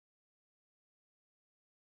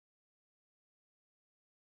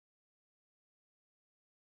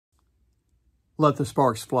Let the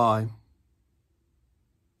sparks fly.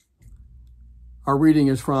 Our reading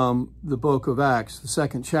is from the book of Acts, the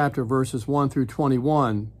 2nd chapter, verses 1 through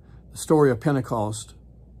 21, the story of Pentecost.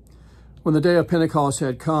 When the day of Pentecost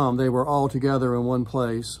had come, they were all together in one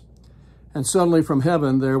place. And suddenly from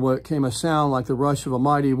heaven there came a sound like the rush of a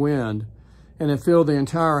mighty wind, and it filled the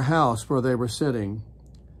entire house where they were sitting.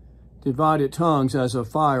 Divided tongues as of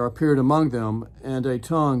fire appeared among them, and a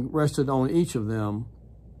tongue rested on each of them.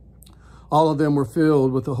 All of them were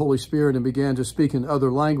filled with the Holy Spirit and began to speak in other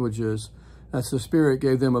languages, as the Spirit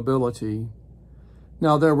gave them ability.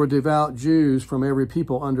 Now there were devout Jews from every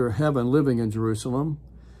people under heaven living in Jerusalem.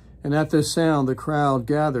 And at this sound the crowd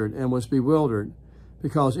gathered and was bewildered,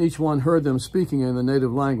 because each one heard them speaking in the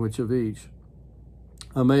native language of each.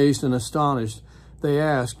 Amazed and astonished, they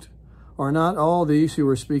asked, "Are not all these who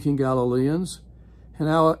are speaking Galileans? And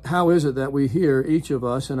how is it that we hear, each of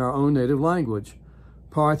us, in our own native language?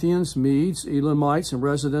 Parthians, Medes, Elamites, and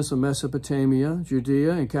residents of Mesopotamia,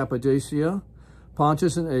 Judea and Cappadocia,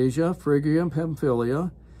 Pontus and Asia, Phrygia and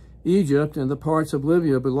Pamphylia, Egypt, and the parts of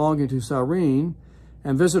Libya belonging to Cyrene,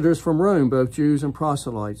 and visitors from Rome, both Jews and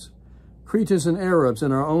proselytes. Cretans and Arabs,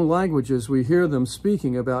 in our own languages, we hear them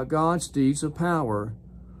speaking about God's deeds of power."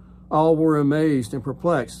 All were amazed and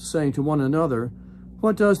perplexed, saying to one another,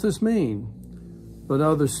 "What does this mean?" But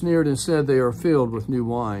others sneered and said, "They are filled with new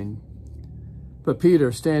wine." But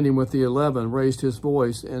Peter, standing with the 11, raised his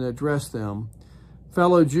voice and addressed them,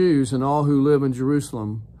 "Fellow Jews and all who live in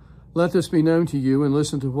Jerusalem, let this be known to you and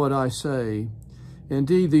listen to what I say.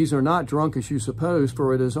 Indeed, these are not drunk as you suppose,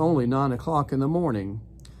 for it is only 9 o'clock in the morning.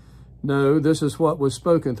 No, this is what was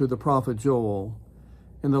spoken through the prophet Joel.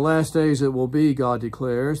 In the last days it will be, God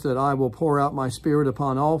declares, that I will pour out my Spirit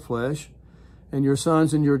upon all flesh, and your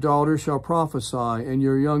sons and your daughters shall prophesy, and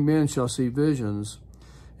your young men shall see visions,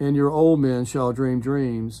 and your old men shall dream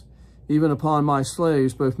dreams. Even upon my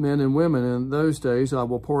slaves, both men and women, in those days I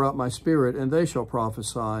will pour out my Spirit, and they shall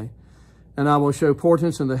prophesy. And I will show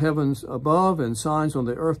portents in the heavens above and signs on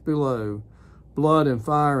the earth below, blood and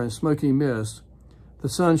fire and smoky mist. The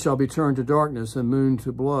sun shall be turned to darkness and moon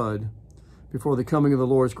to blood, before the coming of the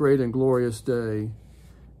Lord's great and glorious day.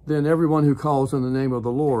 Then everyone who calls on the name of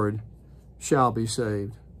the Lord shall be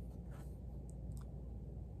saved."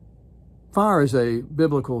 Fire is a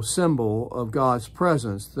biblical symbol of God's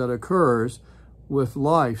presence that occurs with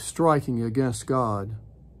life striking against God.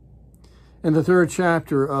 In the 3rd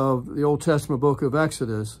chapter of the Old Testament book of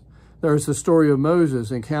Exodus, there is the story of Moses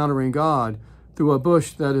encountering God through a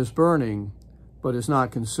bush that is burning, but is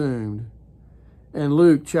not consumed. In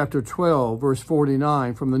Luke chapter 12, verse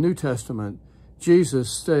 49 from the New Testament, Jesus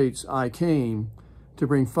states, "I came to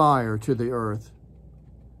bring fire to the earth."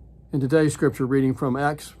 In today's scripture reading from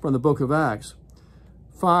the book of Acts,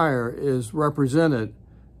 fire is represented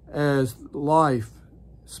as life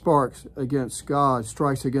strikes against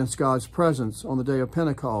God's presence on the day of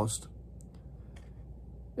Pentecost.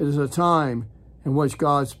 It is a time in which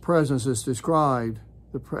God's presence is described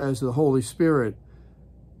as the Holy Spirit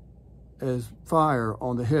as fire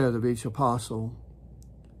on the head of each apostle.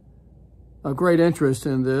 Of great interest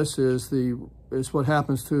in this is what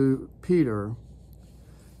happens to Peter,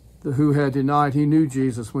 who had denied he knew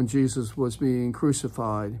Jesus when Jesus was being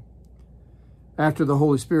crucified. After the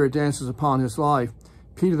Holy Spirit dances upon his life,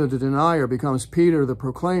 Peter the denier becomes Peter the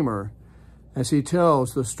proclaimer as he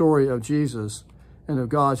tells the story of Jesus and of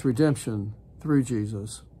God's redemption through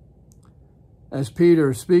Jesus. As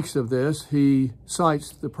Peter speaks of this, he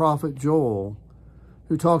cites the prophet Joel,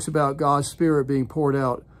 who talks about God's Spirit being poured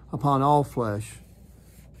out upon all flesh.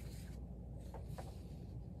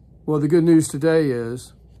 Well, the good news today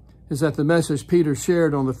is that the message Peter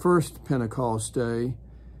shared on the first Pentecost day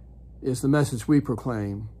is the message we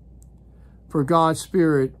proclaim. For God's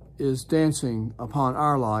Spirit is dancing upon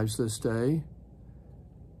our lives this day.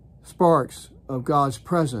 Sparks of God's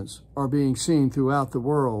presence are being seen throughout the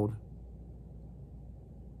world.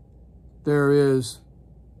 There is,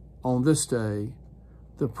 on this day,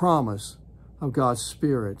 the promise of God's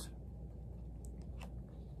Spirit.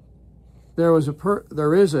 There is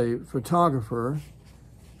a photographer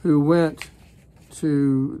who went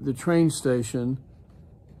to the train station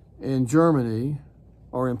in Germany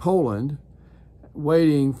or in Poland,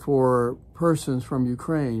 waiting for persons from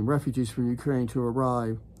Ukraine, refugees from Ukraine, to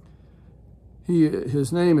arrive.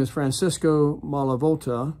 His name is Francisco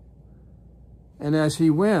Malavolta, and as he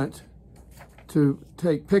went to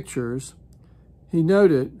take pictures, he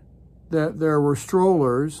noted that there were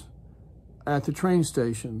strollers at the train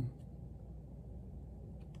station.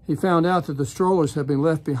 He found out that the strollers had been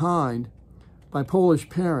left behind by Polish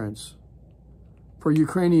parents for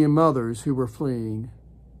Ukrainian mothers who were fleeing.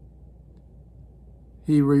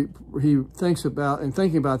 he thinks about, and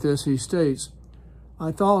thinking about this, he states,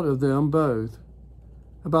 I thought of them both,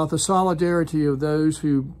 about the solidarity of those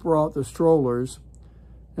who brought the strollers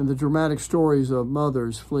and the dramatic stories of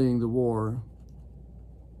mothers fleeing the war.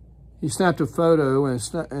 He snapped a photo and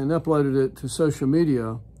uploaded it to social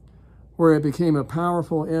media, where it became a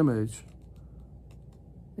powerful image.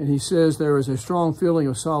 And he says there is a strong feeling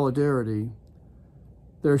of solidarity.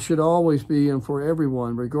 There should always be, and for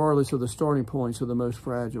everyone, regardless of the starting points of the most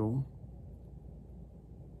fragile.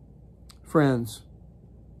 Friends,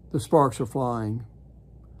 the sparks are flying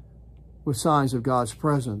with signs of God's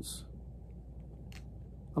presence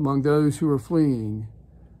among those who are fleeing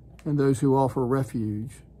and those who offer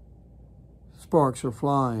refuge. Sparks are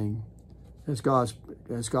flying as God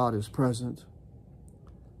is present.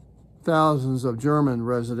 Thousands of German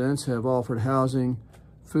residents have offered housing,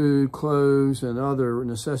 food, clothes, and other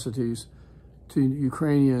necessities to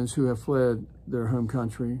Ukrainians who have fled their home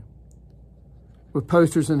country. With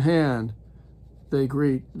posters in hand, they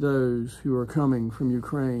greet those who are coming from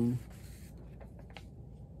Ukraine.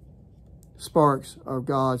 Sparks of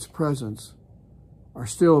God's presence are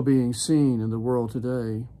still being seen in the world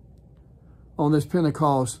today. On this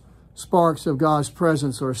Pentecost, sparks of God's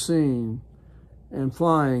presence are seen and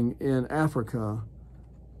flying in Africa,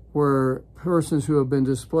 where persons who have been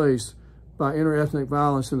displaced by interethnic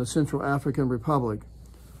violence in the Central African Republic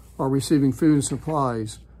are receiving food and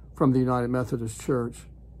supplies from the United Methodist Church.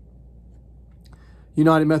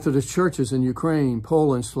 United Methodist churches in Ukraine,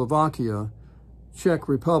 Poland, Slovakia, Czech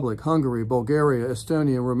Republic, Hungary, Bulgaria,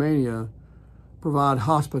 Estonia, and Romania provide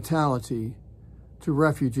hospitality to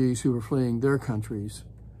refugees who are fleeing their countries,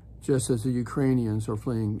 just as the Ukrainians are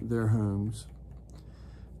fleeing their homes.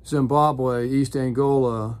 Zimbabwe, East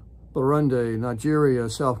Angola, Burundi, Nigeria,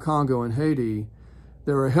 South Congo, and Haiti,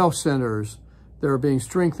 there are health centers that are being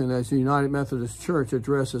strengthened as the United Methodist Church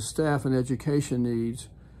addresses staff and education needs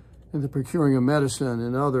and the procuring of medicine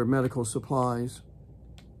and other medical supplies.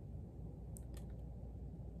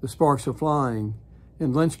 The sparks are flying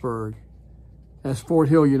in Lynchburg as Fort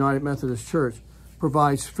Hill United Methodist Church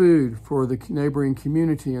provides food for the neighboring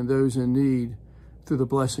community and those in need through the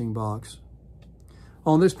blessing box.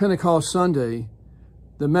 On this Pentecost Sunday,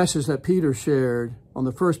 the message that Peter shared on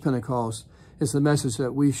the first Pentecost is the message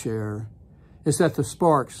that we share. It's that the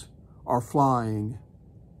sparks are flying.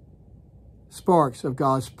 Sparks of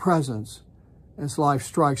God's presence as life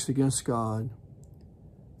strikes against God.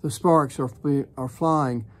 The sparks are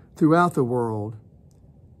flying throughout the world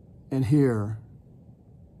and here.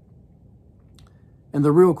 And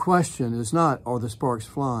the real question is not, are the sparks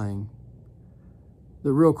flying?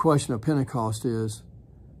 The real question of Pentecost is,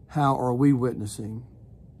 how are we witnessing?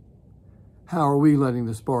 How are we letting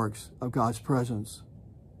the sparks of God's presence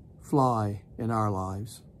fly in our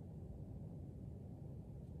lives?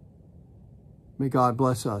 May God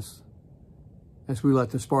bless us as we let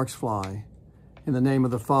the sparks fly. In the name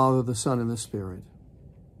of the Father, the Son, and the Spirit.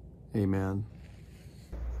 Amen.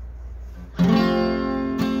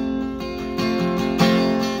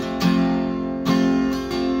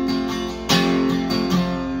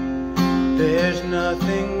 There's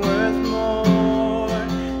nothing worth more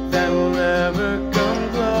that will ever come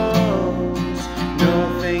close.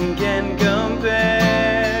 Nothing can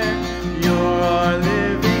compare. You're our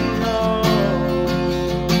living hope.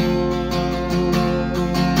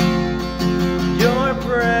 Your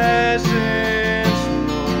presence,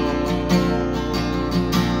 Lord.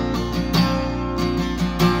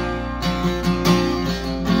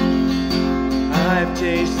 I've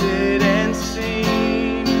tasted and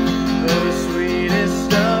seen the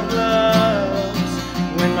sweetest of loves,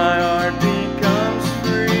 when my heart becomes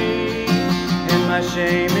free and my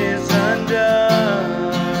shame is undone.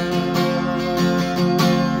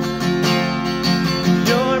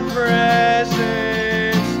 Your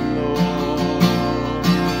presence, Lord.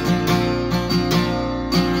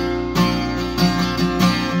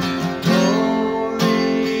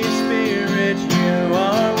 Holy Spirit, you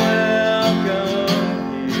are welcome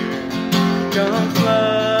here. Come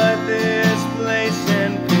flood this place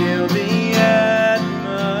and fill the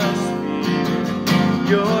atmosphere.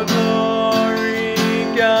 Your glory,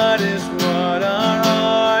 God.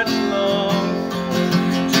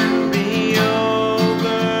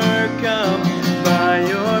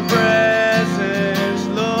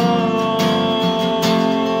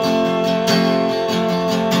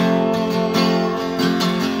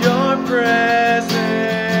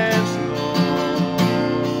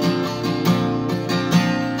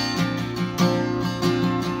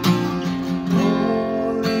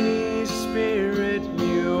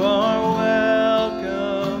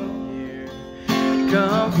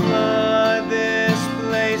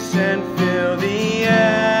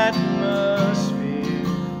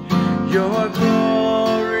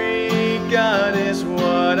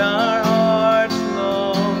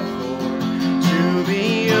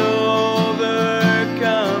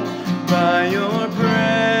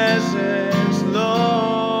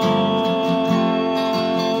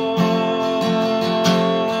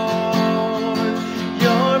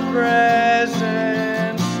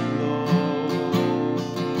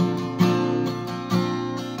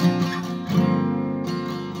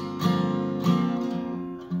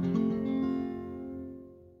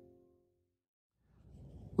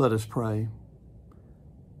 Let us pray.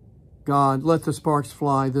 God, let the sparks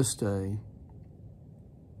fly this day,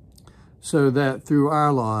 so that through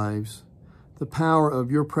our lives, the power of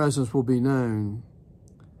your presence will be known.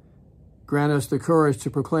 Grant us the courage to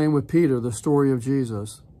proclaim with Peter the story of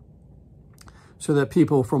Jesus, so that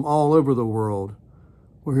people from all over the world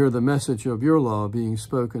will hear the message of your love being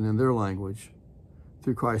spoken in their language,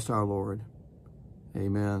 through Christ our Lord.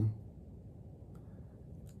 Amen.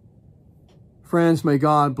 Friends, may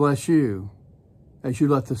God bless you as you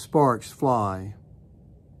let the sparks fly.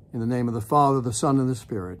 In the name of the Father, the Son, and the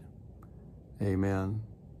Spirit. Amen.